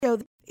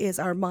is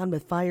our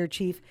Monmouth Fire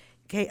Chief,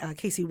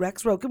 Casey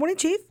Rexroat. Good morning,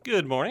 Chief.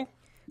 Good morning.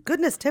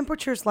 Goodness,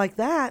 temperatures like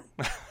that.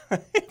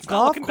 It's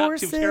Golf not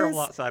courses, too terrible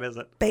outside, is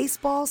it?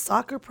 baseball,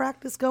 soccer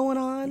practice going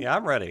on. Yeah,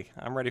 I'm ready.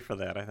 I'm ready for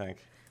that, I think.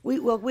 We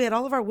had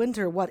all of our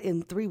winter,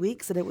 in 3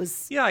 weeks, and it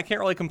was... Yeah, I can't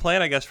really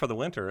complain, I guess, for the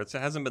winter. It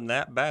hasn't been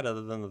that bad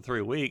other than the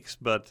 3 weeks,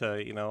 but,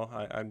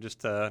 I'm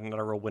just not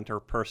a real winter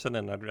person,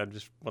 and I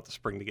just want the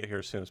spring to get here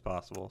as soon as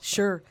possible. So.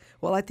 Sure.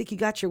 Well, I think you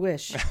got your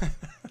wish,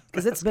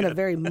 because it's been a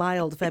very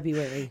mild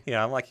February.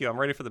 Yeah, I'm like you. I'm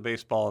ready for the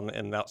baseball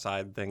and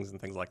outside things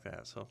and things like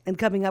that. So. And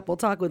coming up, we'll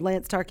talk with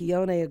Lance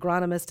Tarchione,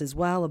 agronomist, as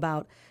well,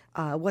 about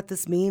what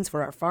this means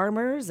for our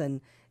farmers, and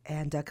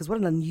because what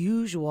an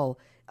unusual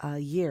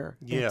year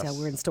that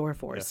we're in store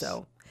for. Yes.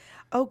 So,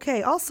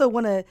 okay. Also,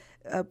 want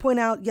to point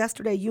out,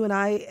 yesterday you and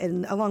I,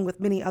 and along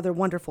with many other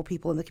wonderful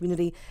people in the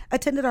community,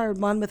 attended our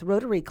Monmouth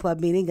Rotary Club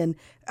meeting, and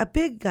a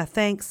big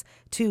thanks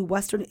to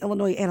Western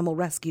Illinois Animal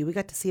Rescue. We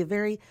got to see a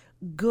very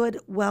good,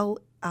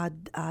 a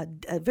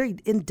very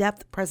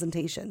in-depth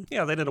presentation.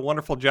 Yeah, they did a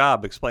wonderful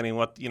job explaining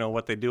what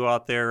they do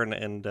out there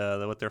and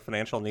what their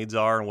financial needs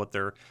are and what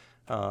their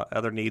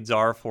other needs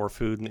are for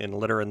food and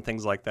litter and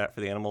things like that for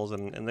the animals,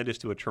 and they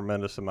just do a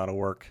tremendous amount of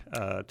work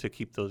to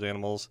keep those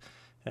animals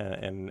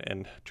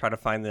and try to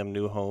find them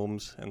new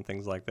homes and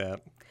things like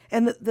that.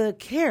 And the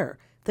care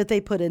that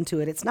they put into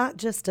it, it's not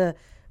just a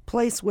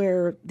place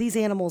where these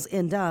animals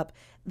end up.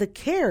 The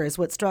care is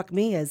what struck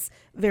me as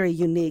very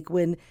unique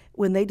when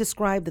they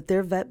described that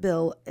their vet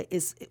bill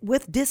is,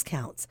 with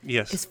discounts,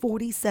 yes, is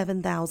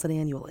 $47,000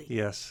 annually.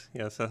 Yes,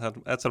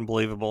 that's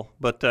unbelievable.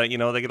 But they get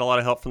a lot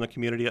of help from the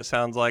community. It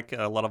sounds like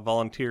a lot of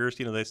volunteers.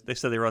 They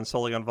said they run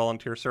solely on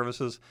volunteer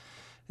services,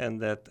 and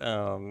that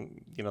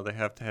they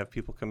have to have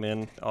people come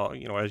in,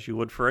 as you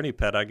would for any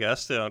pet, I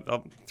guess,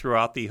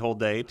 throughout the whole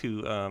day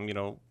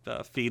to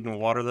feed and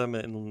water them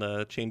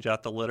and change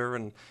out the litter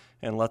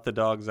and let the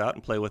dogs out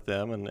and play with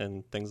them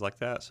and things like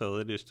that. So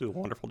they just do a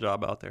wonderful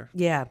job out there.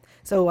 Yeah.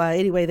 So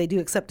anyway, they do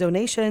accept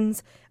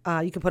donations.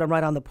 You can put them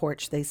right on the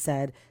porch, they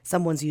said.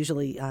 Someone's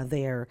usually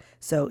there.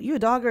 So you a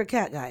dog or a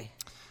cat guy?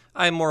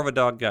 I'm more of a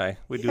dog guy.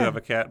 We do have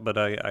a cat, but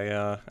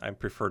I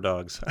prefer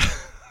dogs.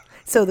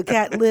 So the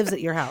cat lives at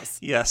your house?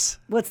 Yes.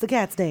 What's the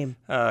cat's name?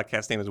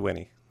 Cat's name is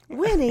Winnie.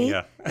 Winnie?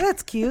 Yeah.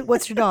 That's cute.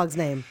 What's your dog's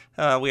name?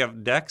 We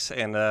have Dex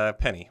and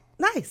Penny.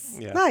 Nice.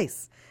 Yeah.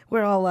 Nice.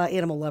 We're all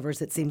animal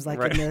lovers, it seems like,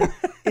 right.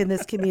 in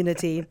this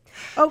community.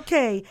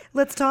 Okay,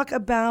 let's talk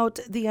about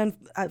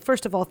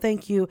first of all,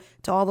 thank you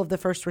to all of the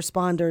first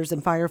responders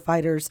and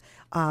firefighters.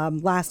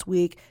 Last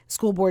week,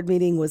 school board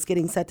meeting was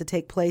getting set to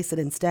take place,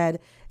 and instead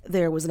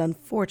there was an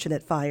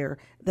unfortunate fire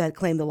that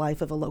claimed the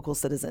life of a local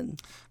citizen.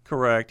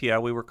 Correct. Yeah,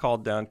 we were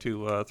called down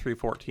to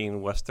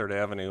 314 West 3rd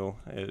Avenue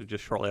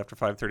just shortly after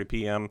 5:30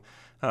 p.m.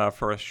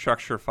 For a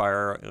structure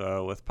fire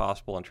with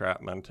possible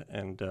entrapment,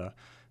 and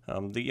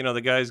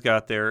the guys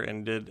got there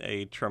and did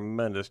a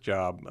tremendous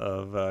job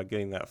of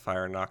getting that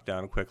fire knocked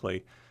down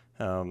quickly.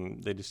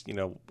 They just,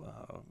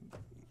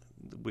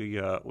 we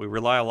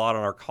rely a lot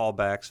on our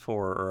callbacks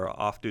for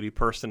off-duty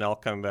personnel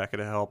coming back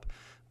to help.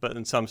 But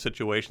in some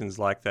situations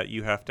like that,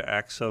 you have to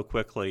act so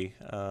quickly,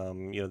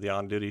 the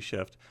on-duty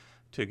shift,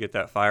 to get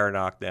that fire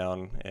knocked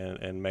down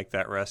and make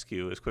that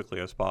rescue as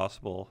quickly as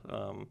possible.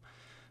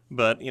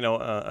 But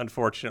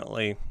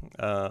unfortunately,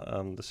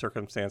 the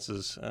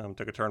circumstances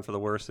took a turn for the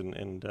worse,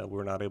 and we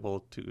were not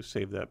able to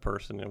save that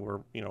person.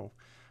 And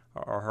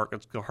our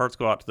hearts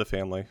go out to the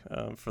family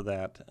for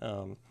that.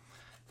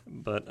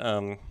 But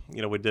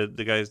we did.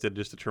 The guys did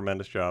just a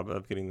tremendous job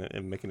of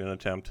making an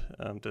attempt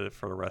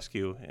for the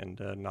rescue and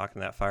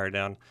knocking that fire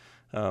down,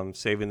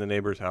 saving the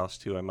neighbor's house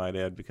too, I might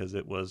add, because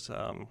it was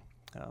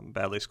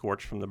badly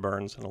scorched from the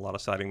burns and a lot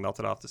of siding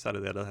melted off the side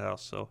of the other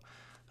house. So.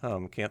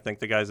 Can't thank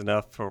the guys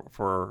enough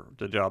for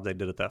the job they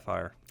did at that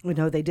fire. We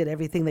know they did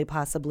everything they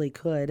possibly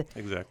could.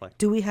 Exactly.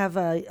 Do we have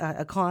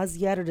a cause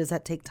yet, or does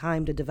that take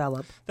time to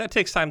develop? That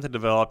takes time to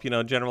develop.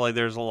 Generally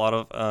there's a lot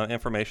of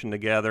information to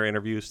gather,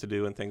 interviews to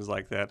do, and things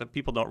like that.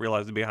 People don't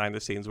realize the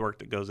behind-the-scenes work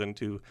that goes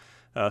into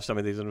some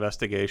of these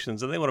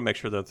investigations, and they want to make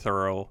sure they're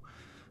thorough,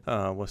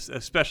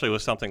 especially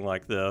with something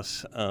like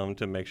this,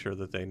 to make sure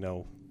that they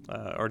know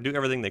or do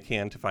everything they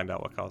can to find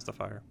out what caused the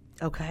fire.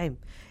 Okay.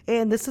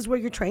 And this is where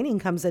your training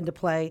comes into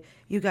play.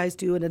 You guys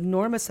do an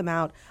enormous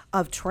amount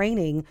of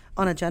training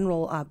on a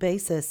general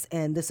basis,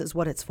 and this is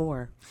what it's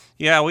for.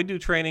 Yeah, we do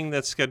training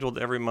that's scheduled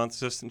every month.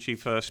 Assistant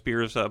Chief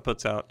Spears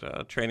puts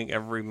out training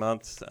every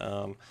month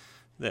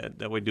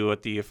that we do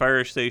at the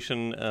fire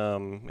station,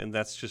 and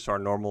that's just our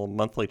normal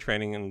monthly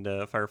training. And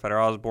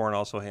Firefighter Osborne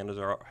also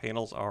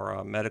handles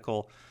our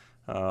medical,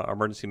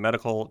 emergency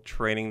medical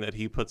training that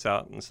he puts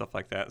out and stuff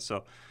like that.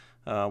 So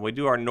we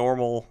do our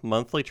normal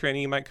monthly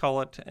training, you might call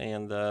it,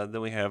 and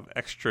then we have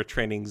extra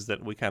trainings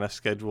that we kind of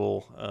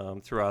schedule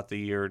throughout the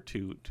year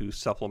to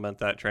supplement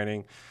that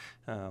training,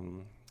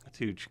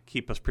 to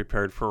keep us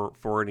prepared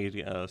for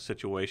any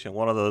situation.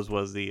 One of those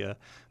was the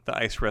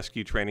ice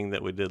rescue training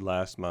that we did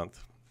last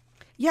month.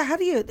 Yeah, how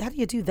do you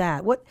do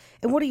that? What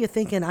are you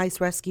thinking?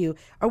 Ice rescue?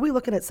 Are we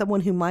looking at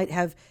someone who might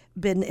have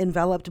been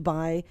enveloped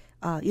by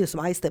some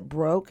ice that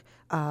broke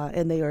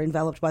and they are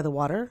enveloped by the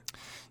water?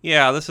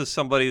 Yeah, this is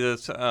somebody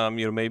that's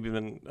maybe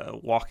been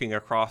walking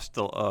across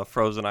the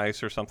frozen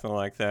ice or something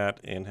like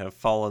that and have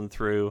fallen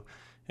through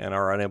and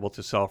are unable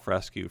to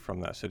self-rescue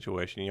from that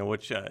situation.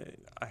 Which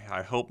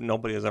I hope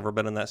nobody has ever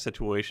been in that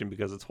situation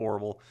because it's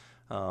horrible.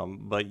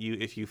 But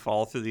if you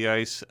fall through the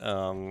ice,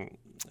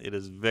 it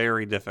is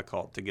very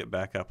difficult to get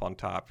back up on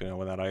top.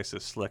 When that ice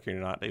is slick and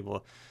you're not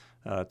able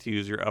to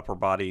use your upper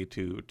body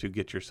to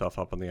get yourself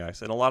up on the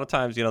ice. And a lot of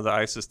times, the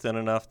ice is thin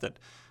enough that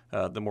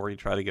the more you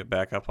try to get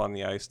back up on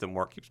the ice, the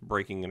more it keeps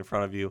breaking in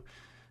front of you.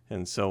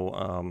 And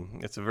so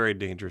it's a very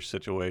dangerous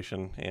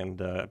situation,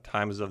 and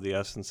time is of the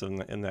essence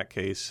in that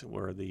case,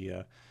 where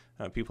the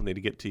people need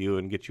to get to you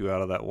and get you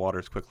out of that water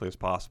as quickly as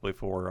possible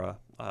before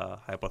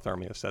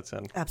hypothermia sets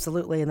in.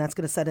 Absolutely, and that's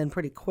going to set in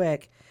pretty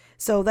quick.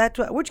 So where'd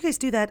you guys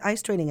do that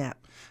ice training at?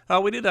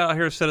 We did out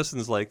here at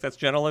Citizens Lake. That's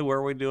generally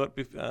where we do it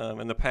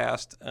in the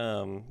past.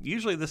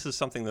 Usually this is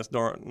something that's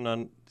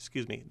done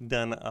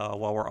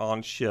while we're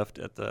on shift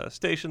at the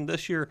station.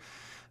 This year,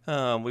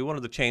 we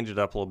wanted to change it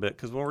up a little bit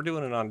because when we're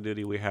doing it on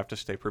duty, we have to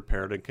stay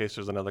prepared in case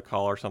there's another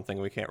call or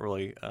something. We can't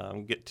really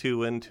get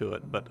too into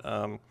it. But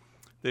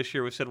this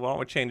year we said, why don't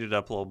we change it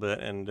up a little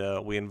bit?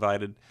 And we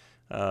invited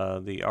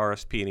the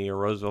RSP&E, or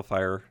Roseville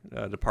Fire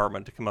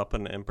Department, to come up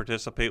and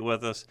participate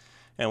with us.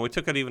 And we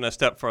took it even a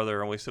step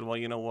further, and we said, well,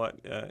 you know what?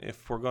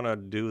 If we're going to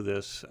do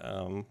this,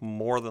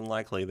 more than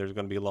likely there's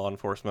going to be law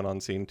enforcement on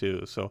scene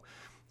too. So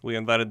we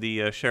invited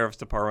the Sheriff's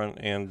Department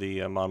and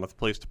the Monmouth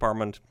Police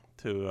Department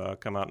to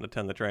come out and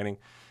attend the training.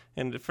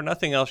 And for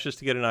nothing else, just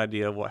to get an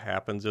idea of what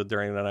happens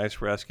during an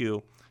ice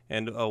rescue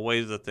and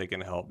ways that they can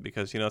help.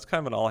 Because, it's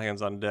kind of an all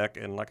hands on deck,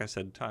 and like I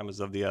said, time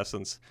is of the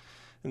essence.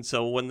 And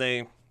so when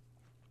they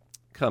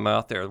come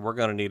out there, we're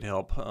going to need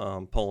help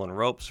pulling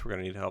ropes. We're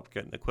going to need help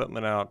getting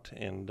equipment out,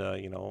 and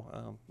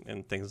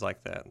and things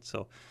like that.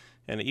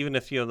 And even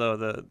if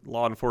the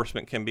law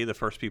enforcement can be the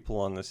first people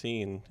on the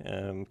scene,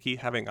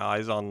 having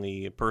eyes on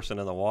the person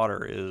in the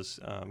water is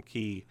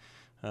key,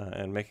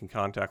 and making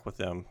contact with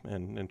them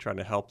and trying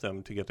to help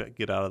them to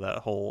get out of that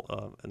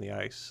hole in the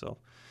ice. So.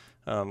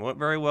 Went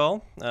very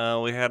well.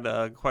 We had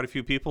quite a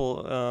few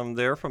people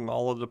there from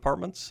all of the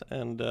departments,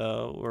 and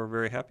we're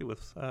very happy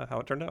with how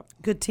it turned out.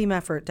 Good team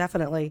effort,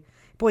 definitely.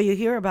 Boy, you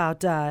hear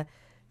about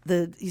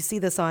you see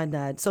this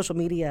on social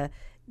media,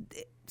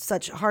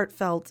 such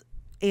heartfelt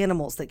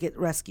animals that get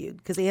rescued,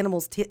 because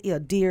animals,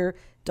 deer,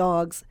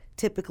 dogs,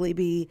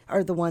 typically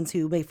are the ones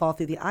who may fall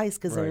through the ice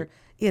because they're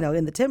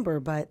in the timber,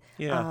 but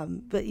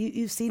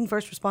you've seen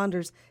first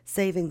responders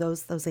saving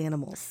those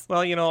animals.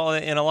 Well, in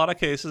a lot of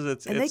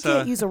cases they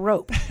can't use a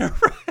rope.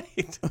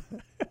 Right.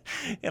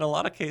 In a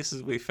lot of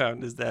cases, we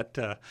found is that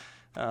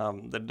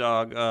the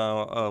dog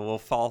will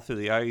fall through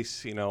the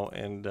ice,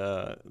 and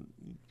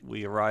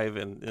we arrive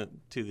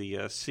to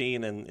the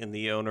scene, and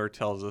the owner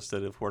tells us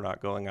that if we're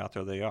not going out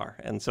there, they are,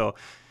 and so.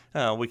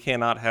 We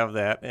cannot have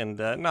that, and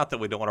not that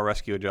we don't want to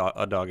rescue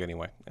a dog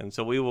anyway. And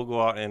so we will go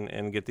out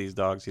and get these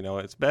dogs.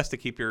 It's best to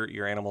keep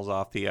your animals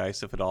off the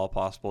ice if at all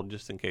possible,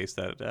 just in case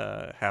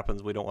that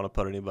happens. We don't want to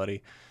put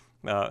anybody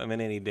in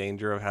any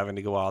danger of having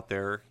to go out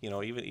there,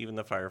 even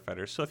the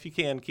firefighters. So if you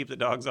can, keep the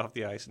dogs off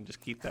the ice and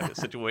just keep that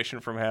situation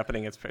from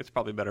happening. It's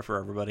probably better for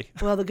everybody.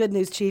 Well, the good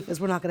news, Chief,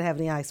 is we're not going to have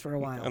any ice for a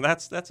while. And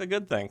that's a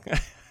good thing.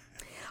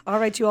 All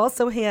right, you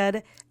also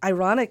had,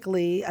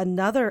 ironically,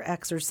 another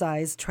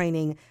exercise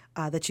training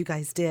that you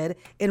guys did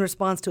in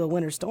response to a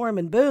winter storm,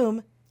 and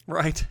boom.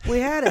 Right. We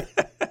had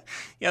it.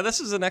 Yeah,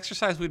 this is an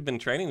exercise we've been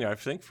training, I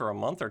think, for a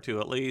month or two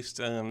at least.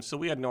 So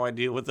we had no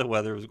idea what the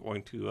weather was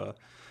going to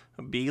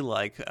be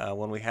like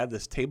when we had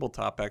this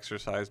tabletop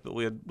exercise, but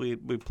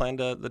we planned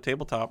the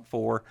tabletop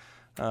for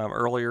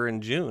earlier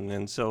in June,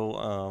 and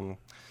so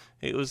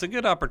it was a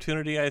good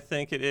opportunity. I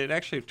think it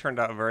actually turned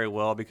out very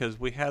well because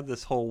we had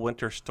this whole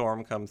winter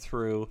storm come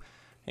through,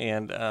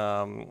 and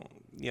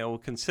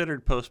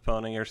considered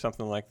postponing or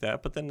something like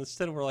that. But then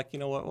instead we're like,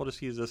 we'll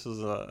just use this as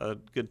a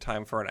good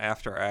time for an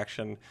after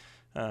action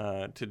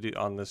to do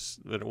on this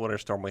winter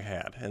storm we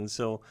had. And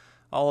so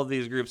all of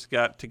these groups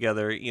got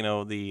together,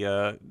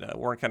 the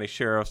Warren County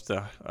Sheriff's,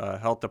 the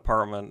Health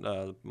Department,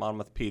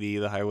 Monmouth PD,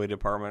 the Highway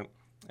Department,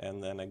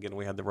 and then again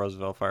we had the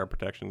Roseville Fire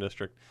Protection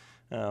District,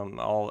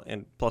 all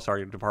in plus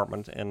our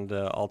department, and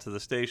all to the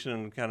station,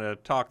 and kind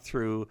of talked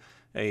through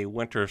a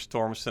winter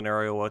storm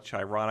scenario, which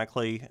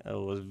ironically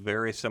was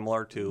very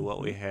similar to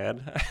what we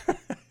had.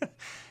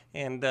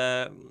 And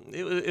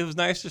it was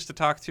nice just to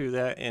talk through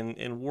that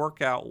and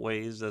work out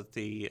ways that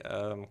the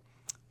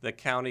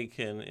county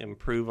can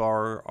improve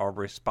our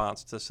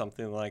response to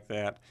something like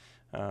that,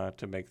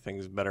 to make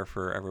things better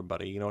for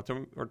everybody, or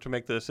to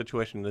make the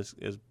situation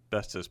as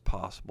best as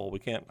possible. We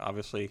can't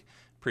obviously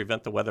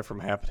prevent the weather from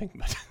happening,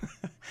 but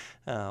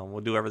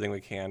we'll do everything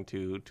we can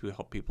to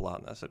help people out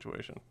in that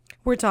situation.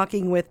 We're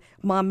talking with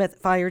Monmouth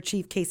Fire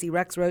Chief Casey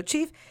Rexroat.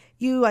 Chief,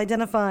 you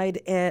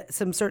identified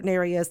some certain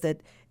areas that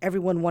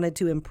everyone wanted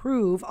to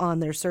improve on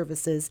their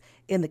services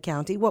in the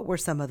county. What were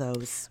some of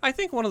those? I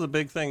think one of the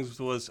big things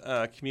was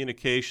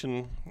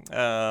communication.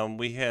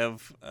 We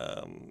have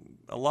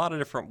a lot of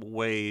different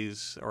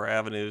ways or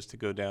avenues to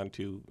go down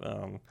to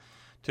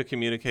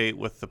communicate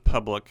with the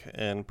public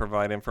and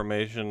provide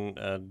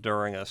information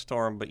during a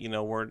storm. But,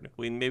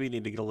 we maybe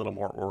need to get a little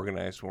more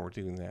organized when we're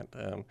doing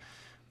that.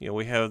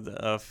 We have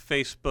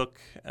Facebook.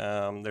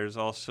 There's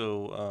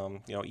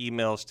also,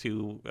 emails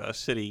to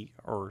city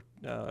or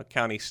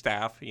county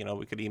staff.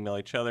 We could email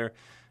each other.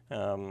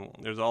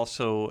 There's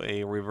also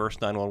a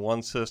reverse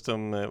 911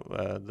 system.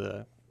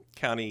 The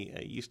county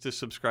used to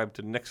subscribe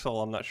to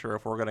Nixle. I'm not sure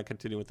if we're going to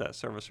continue with that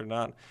service or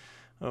not.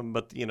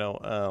 But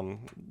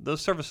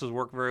those services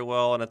work very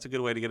well, and it's a good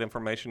way to get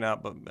information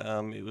out. But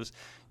it was,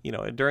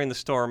 during the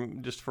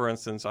storm, just for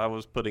instance, I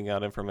was putting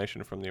out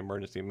information from the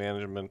emergency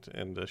management,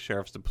 and the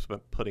sheriff's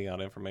department putting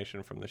out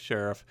information from the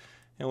sheriff.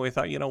 And we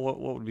thought,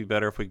 what would be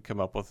better if we could come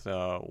up with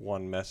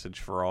one message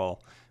for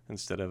all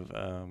instead of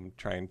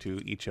trying to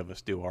each of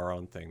us do our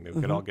own thing. Maybe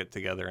we could all get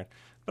together.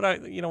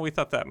 But we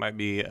thought that might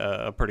be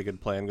a pretty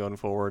good plan going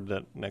forward.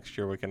 That next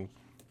year we can.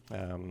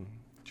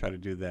 Try to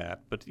do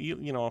that, but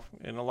in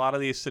a lot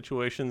of these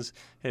situations,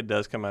 it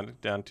does come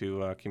down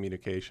to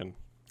communication.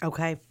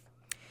 Okay.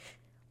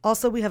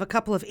 Also, we have a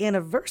couple of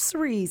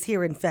anniversaries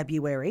here in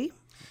February.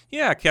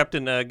 Yeah,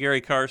 Captain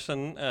Gary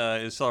Carson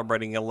is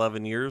celebrating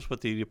 11 years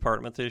with the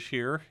department this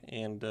year,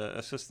 and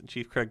Assistant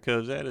Chief Craig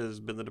Kozad has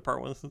been in the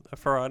department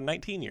for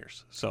 19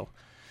 years. So,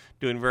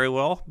 doing very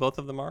well. Both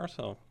of them are.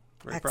 So,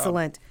 very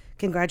excellent. Proud.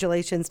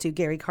 Congratulations to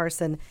Gary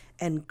Carson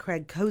and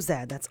Craig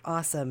Kozad. That's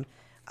awesome.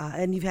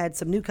 And you've had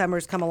some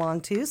newcomers come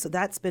along, too, so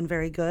that's been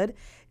very good.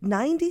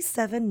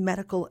 97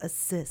 medical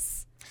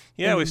assists.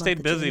 Yeah, we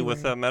stayed busy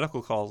with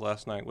medical calls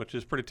last night, which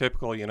is pretty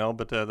typical,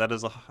 but that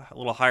is a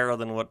little higher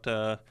than what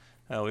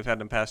we've had in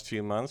the past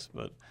few months.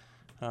 But,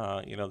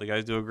 the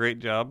guys do a great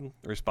job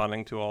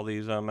responding to all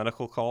these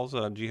medical calls,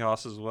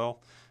 GHOS as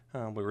well.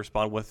 We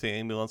respond with the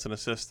ambulance and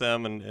assist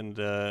them, and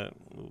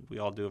we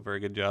all do a very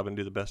good job and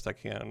do the best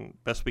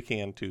we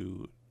can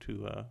to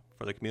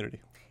for the community.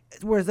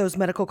 Were those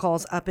medical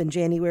calls up in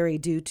January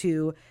due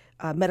to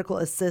medical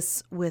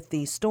assists with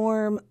the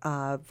storm,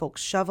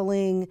 folks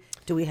shoveling?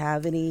 Do we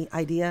have any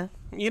idea?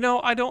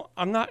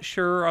 I'm not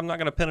sure. I'm not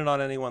going to pin it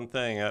on any one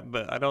thing,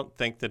 but I don't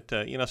think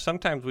that,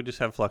 sometimes we just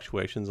have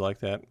fluctuations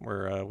like that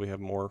where we have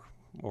more,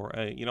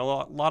 a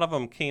lot of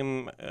them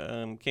came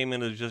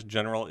in as just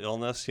general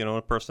illness,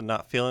 a person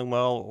not feeling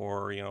well,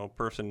 or, a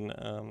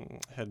person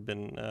had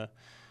been,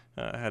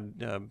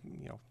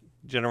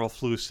 general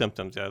flu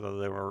symptoms, either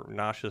they were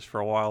nauseous for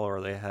a while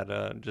or they had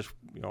just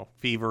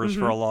fevers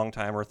for a long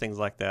time or things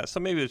like that. So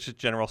maybe it's just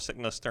general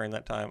sickness during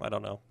that time. I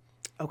don't know.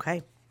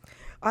 Okay.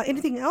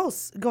 Anything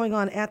else going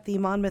on at the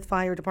Monmouth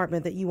Fire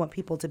Department that you want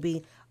people to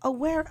be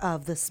aware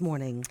of this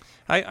morning?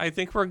 I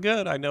think we're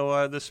good. I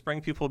know this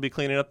spring people will be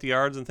cleaning up the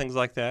yards and things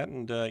like that.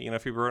 And,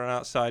 if you're running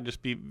outside,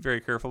 just be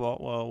very careful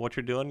about what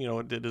you're doing. We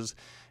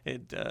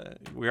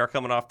are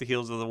coming off the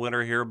heels of the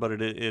winter here,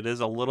 but it is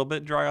a little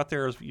bit dry out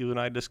there, as you and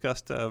I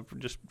discussed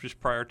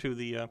just prior to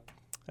the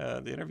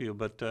interview.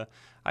 But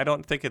I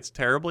don't think it's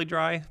terribly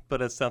dry, but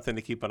it's something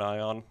to keep an eye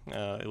on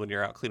when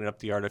you're out cleaning up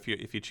the yard if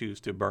you choose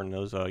to burn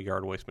those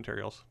yard waste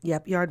materials.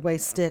 Yep, yard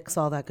waste, sticks,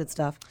 all that good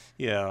stuff.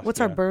 Yeah.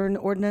 What's our burn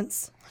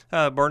ordinance?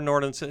 Burn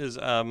ordinance is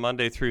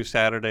Monday through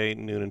Saturday,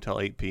 noon until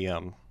 8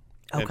 p.m.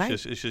 Okay.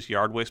 It's just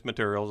yard waste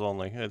materials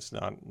only. It's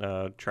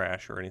not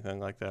trash or anything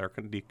like that,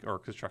 or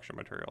construction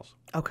materials.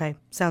 Okay,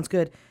 sounds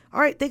good. All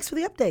right, thanks for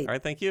the update. All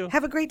right, thank you.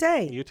 Have a great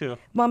day. You too.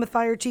 Monmouth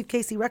Fire Chief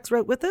Casey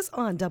Rexroat with us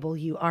on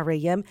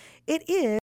WRAM. It is